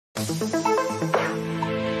Hello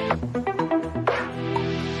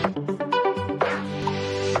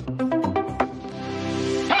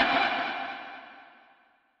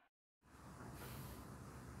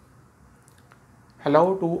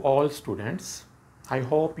to all students. I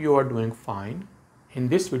hope you are doing fine. In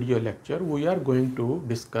this video lecture, we are going to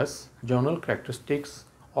discuss general characteristics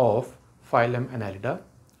of Phylum Annelida,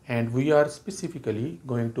 and we are specifically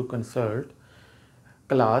going to consult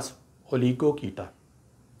class Oligochaeta.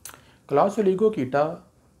 Class Oligochaeta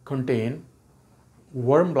contain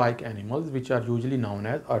worm-like animals which are usually known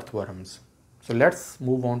as earthworms. So let's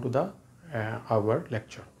move on to the our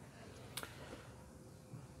lecture.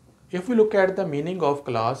 If we look at the meaning of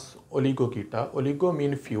class Oligochaeta, oligo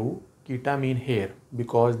mean few, chaeta mean hair,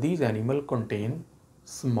 because these animals contain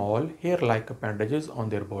small hair-like appendages on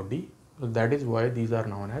their body. So that is why these are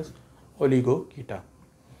known as Oligochaeta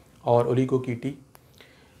or Oligochaetae.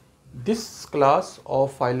 This class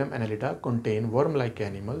of Phylum Annelida contain worm-like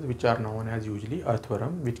animals which are known as usually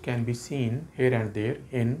earthworm, which can be seen here and there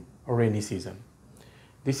in rainy season.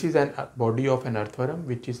 This is a body of an earthworm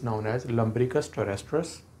which is known as Lumbricus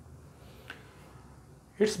terrestris.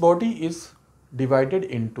 Its body is divided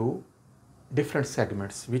into different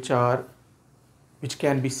segments which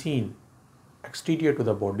can be seen exterior to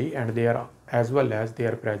the body, and they are as well as they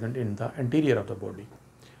are present in the interior of the body.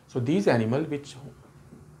 So these animals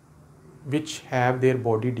which have their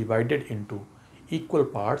body divided into equal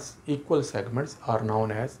parts, equal segments, are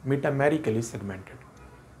known as metamerically segmented.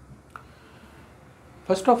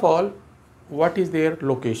 First of all, what is their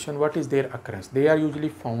location? What is their occurrence? They are usually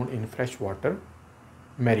found in fresh water,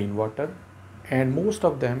 marine water, and most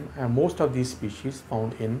of these species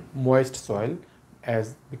found in moist soil,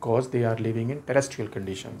 because they are living in terrestrial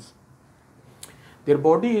conditions. Their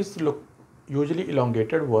body is usually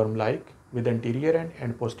elongated worm-like with anterior end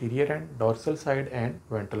and posterior end, dorsal side and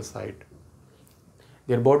ventral side.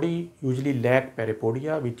 Their body usually lack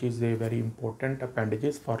parapodia, which is a very important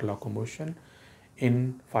appendages for locomotion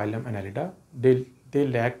in Phylum Annelida. They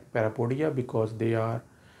lack parapodia because they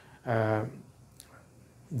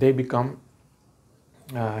become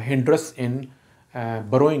hindrance in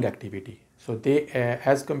burrowing activity. So they,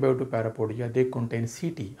 as compared to parapodia, they contain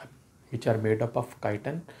setae, which are made up of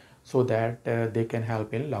chitin, so that they can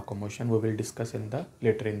help in locomotion. We will discuss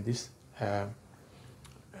later in this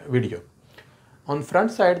video. On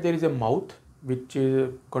front side, there is a mouth which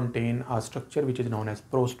contain a structure which is known as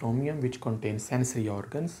prostomium, which contains sensory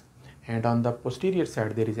organs, and on the posterior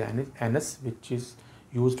side there is an anus, which is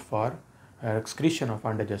used for excretion of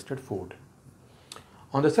undigested food.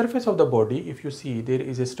 On the surface of the body, if you see, there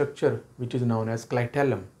is a structure which is known as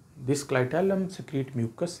clitellum. This clitellum secretes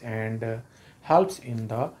mucus and helps in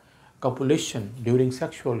the copulation during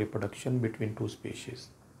sexual reproduction between two species.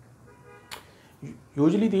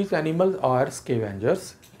 Usually these animals are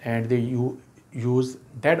scavengers, and they use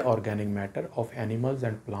dead organic matter of animals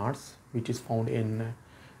and plants which is found in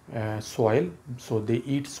soil. So they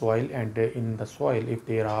eat soil, and in the soil, if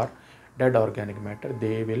there are dead organic matter,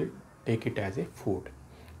 they will take it as a food.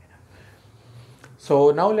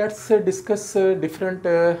 So now let's discuss different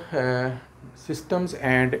systems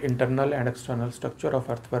and internal and external structure of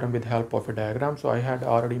earthworm with help of a diagram. So I had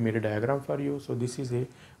already made a diagram for you. So this is a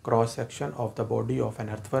cross section of the body of an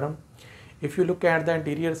earthworm. If you look at the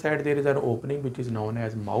anterior side, there is an opening which is known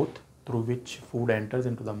as mouth, through which food enters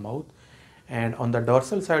into the mouth. And on the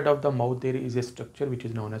dorsal side of the mouth, there is a structure which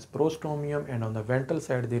is known as prostomium, and on the ventral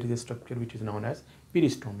side there is a structure which is known as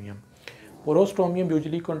peristomium. Prostomium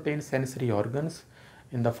usually contains sensory organs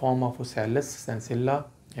in the form of ocellus, sensilla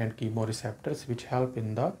and chemoreceptors, which help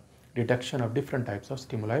in the detection of different types of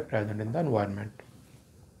stimuli present in the environment.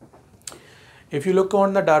 If you look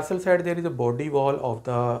on the dorsal side, there is a body wall of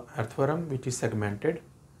the earthworm which is segmented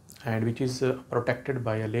and which is protected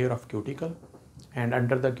by a layer of cuticle, and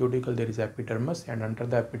under the cuticle there is epidermis, and under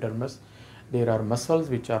the epidermis there are muscles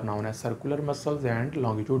which are known as circular muscles and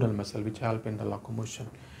longitudinal muscle, which help in the locomotion.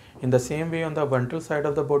 In the same way, on the ventral side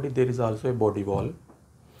of the body there is also a body wall.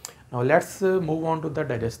 Now let's move on to the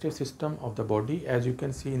digestive system of the body. As you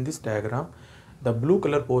can see in this diagram, the blue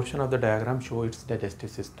color portion of the diagram shows its digestive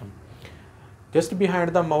system. Just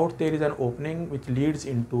behind the mouth there is an opening which leads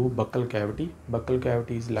into buccal cavity. Buccal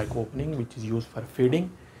cavity is like opening which is used for feeding,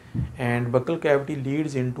 and buccal cavity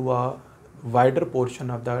leads into a wider portion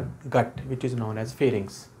of the gut which is known as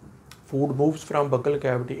pharynx. Food moves from buccal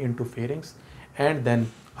cavity into pharynx, and then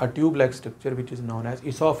a tube-like structure which is known as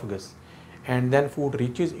esophagus, and then food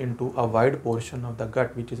reaches into a wide portion of the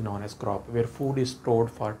gut which is known as crop, where food is stored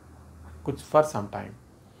for some time.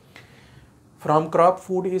 From crop,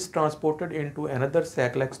 food is transported into another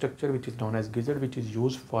sac-like structure which is known as gizzard, which is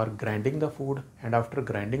used for grinding the food, and after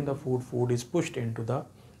grinding the food, food is pushed into the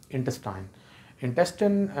intestine.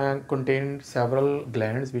 Intestine contains several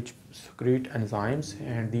glands which secrete enzymes,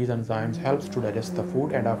 and these enzymes helps to digest the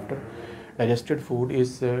food, and after digested food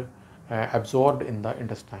is absorbed in the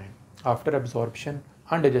intestine. After absorption,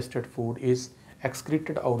 undigested food is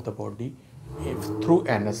excreted out the body through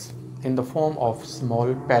anus in the form of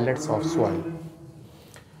small pellets of soil.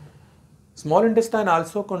 Small intestine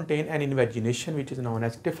also contain an invagination which is known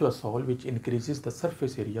as Phlosol, which increases the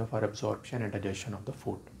surface area for absorption and digestion of the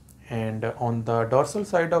food. And on the dorsal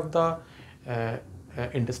side of the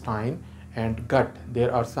intestine and gut,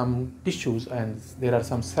 there are some tissues and there are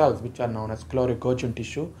some cells which are known as chlorogogen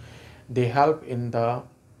tissue. They help in the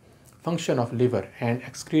function of liver and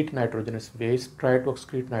excrete nitrogenous waste, help to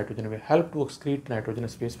excrete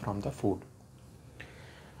nitrogenous waste from the food.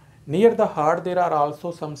 Near the heart, there are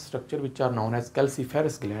also some structures which are known as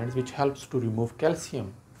calciferous glands, which helps to remove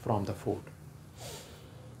calcium from the food.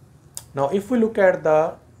 Now, if we look at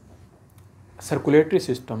the circulatory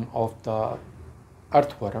system of the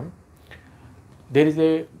earthworm, there is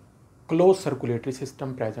a closed circulatory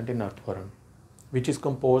system present in earthworm, which is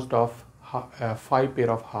composed of 5 pair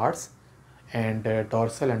of hearts and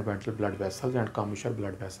dorsal and ventral blood vessels and commissure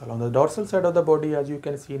blood vessel. On the dorsal side of the body, as you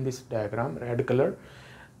can see in this diagram, red color,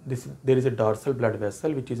 there is a dorsal blood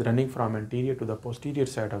vessel which is running from anterior to the posterior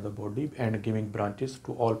side of the body and giving branches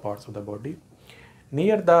to all parts of the body.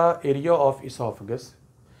 Near the area of esophagus,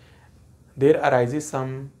 there arises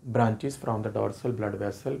some branches from the dorsal blood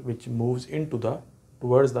vessel which moves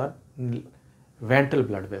towards the ventral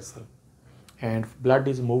blood vessel, and blood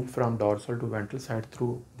is moved from dorsal to ventral side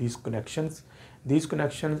through these connections. These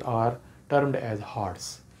connections are termed as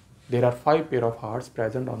hearts. There are 5 pair of hearts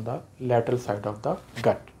present on the lateral side of the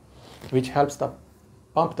gut, which helps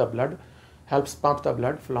pump the blood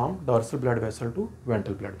from dorsal blood vessel to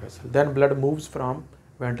ventral blood vessel. Then blood moves from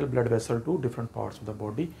ventral blood vessel to different parts of the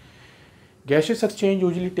body. Gaseous exchange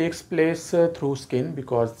usually takes place through skin,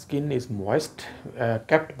 because skin is moist,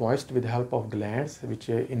 kept moist with the help of glands, which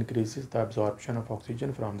increases the absorption of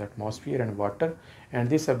oxygen from the atmosphere and water, and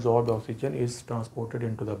this absorbed oxygen is transported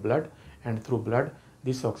into the blood, and through blood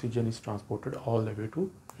this oxygen is transported all the way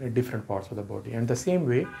to different parts of the body. And the same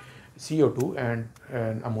way, CO2 and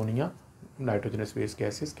ammonia, nitrogenous waste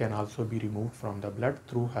gases, can also be removed from the blood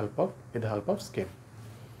with the help of skin.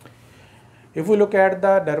 If we look at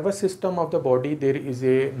the nervous system of the body, there is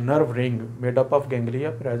a nerve ring made up of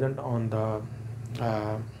ganglia present on the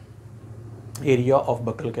area of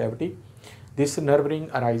buccal cavity. This nerve ring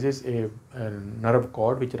arises a nerve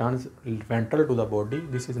cord which runs ventral to the body.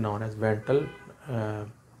 This is known as ventral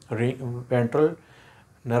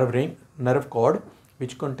nerve cord,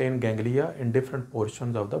 which contain ganglia in different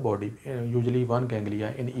portions of the body, usually one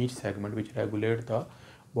ganglia in each segment, which regulate the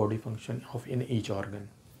body function in each organ.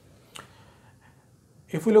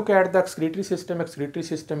 If we look at the excretory system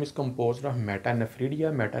is composed of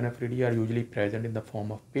metanephridia. Metanephridia are usually present in the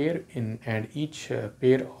form of pair, and each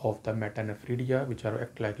pair of the metanephridia, which are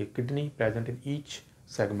act like a kidney, present in each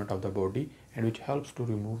segment of the body, and which helps to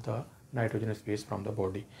remove the nitrogenous waste from the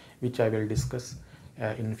body, which I will discuss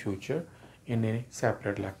in future in a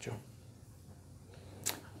separate lecture.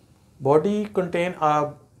 Body contain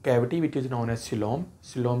a cavity which is known as coelom.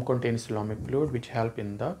 Coelom contains coelomic fluid, which help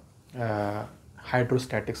in the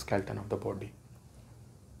hydrostatic skeleton of the body.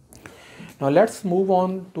 Now let's move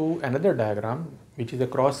on to another diagram, which is a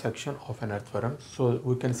cross section of an earthworm, so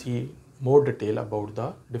we can see more detail about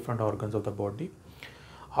the different organs of the body.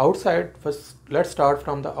 Outside, first let's start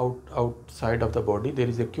from the outside of the body. There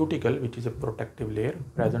is a cuticle, which is a protective layer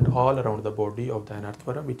present all around the body of the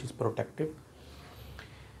earthworm, which is protective.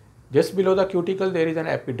 Just below the cuticle there is an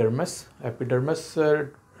epidermis.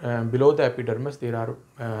 Below the epidermis there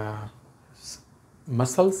are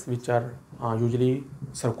muscles, which are usually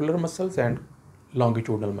circular muscles and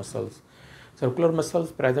longitudinal muscles. Circular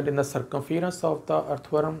muscles present in the circumference of the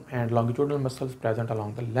earthworm, and longitudinal muscles present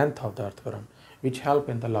along the length of the earthworm, which help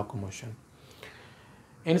in the locomotion.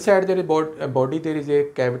 Inside the body there is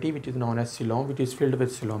a cavity which is known as coelom, which is filled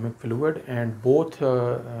with coelomic fluid, and both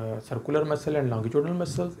circular muscle and longitudinal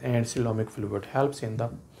muscles and coelomic fluid helps in the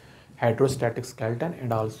hydrostatic skeleton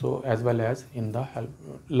and also as well as in the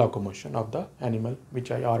locomotion of the animal, which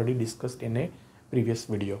I already discussed in a previous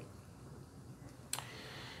video.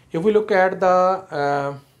 If we look at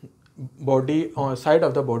the body, on side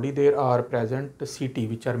of the body, there are present CT,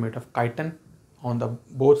 which are made of chitin on the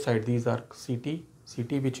both sides. These are CT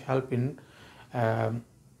which help in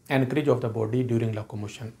anchorage of the body during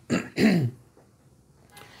locomotion.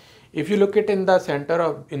 If you look at in the center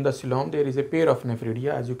of in the coelom, there is a pair of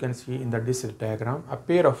nephridia, as you can see in this diagram, a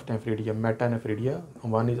pair of nephridia, metanephridia.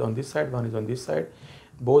 One is on this side, one is on this side.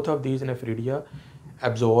 Both of these nephridia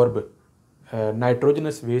absorb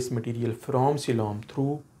nitrogenous waste material from coelom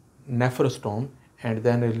through nephrostome,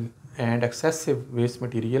 and excessive waste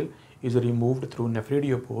material is removed through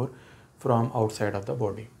nephridiopore from outside of the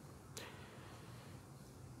body.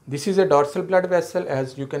 This is a dorsal blood vessel,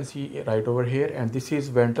 as you can see right over here, and this is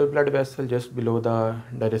ventral blood vessel just below the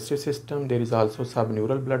digestive system. There is also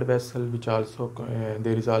subneural blood vessel, which also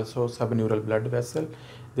there is also subneural blood vessel.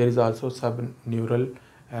 There is also subneural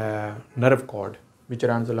nerve cord which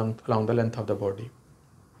runs along the length of the body.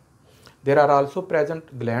 There are also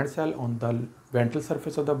present gland cell on the ventral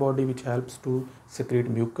surface of the body, which helps to secrete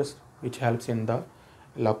mucus, which helps in the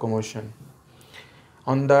locomotion.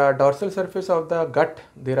 On the dorsal surface of the gut,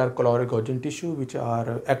 there are collagen tissue which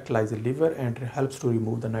act like a liver and helps to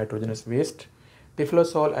remove the nitrogenous waste.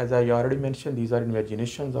 Phlosol, as I already mentioned, these are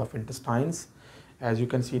invaginations of intestines. As you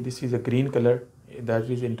can see, this is a green color, that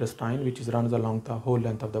is intestine, which runs along the whole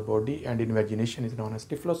length of the body, and invagination is known as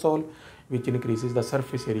Phlosol, which increases the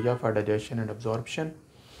surface area for digestion and absorption.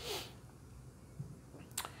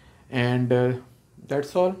 And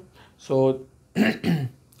that's all. So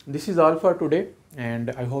this is all for today,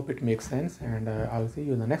 and I hope it makes sense, and I'll see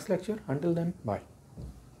you in the next lecture. Until then, bye.